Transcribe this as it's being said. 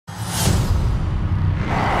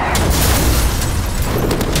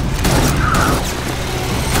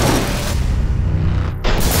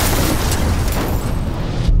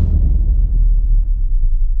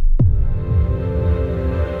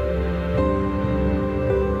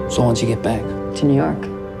So once you get back? To New York.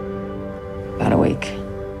 About a week.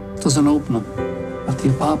 There's an opening at the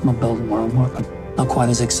apartment building where I'm working. Not quite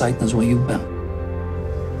as exciting as where you've been.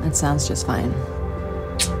 That sounds just fine.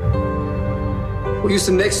 We'll use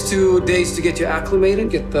the next 2 days to get you acclimated,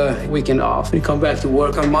 get the weekend off. You come back to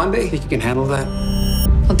work on Monday. Think you can handle that?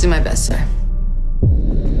 I'll do my best, sir.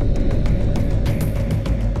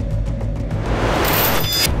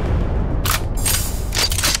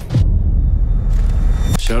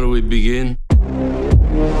 Shall we begin?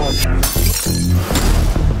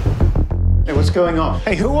 Hey, what's going on?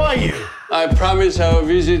 Hey, who are you? I promise our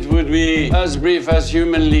visit would be as brief as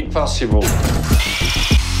humanly possible.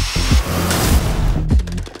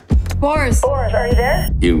 Boris, are you there?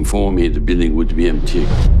 He informed me the building would be empty.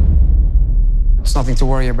 It's nothing to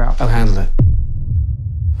worry about. I'll handle it.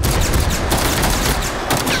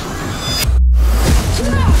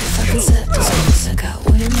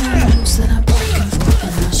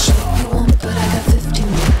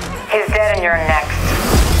 He's dead and you're next.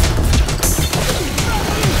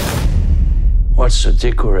 What's a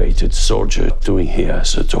decorated soldier doing here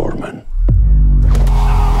as a doorman?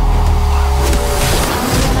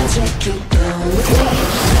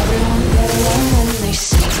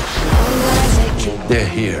 They're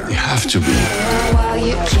here. They have to be.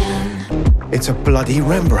 It's a bloody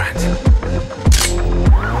Rembrandt.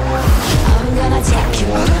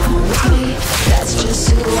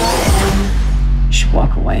 You should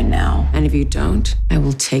walk away now. And if you don't, I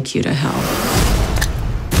will take you to hell.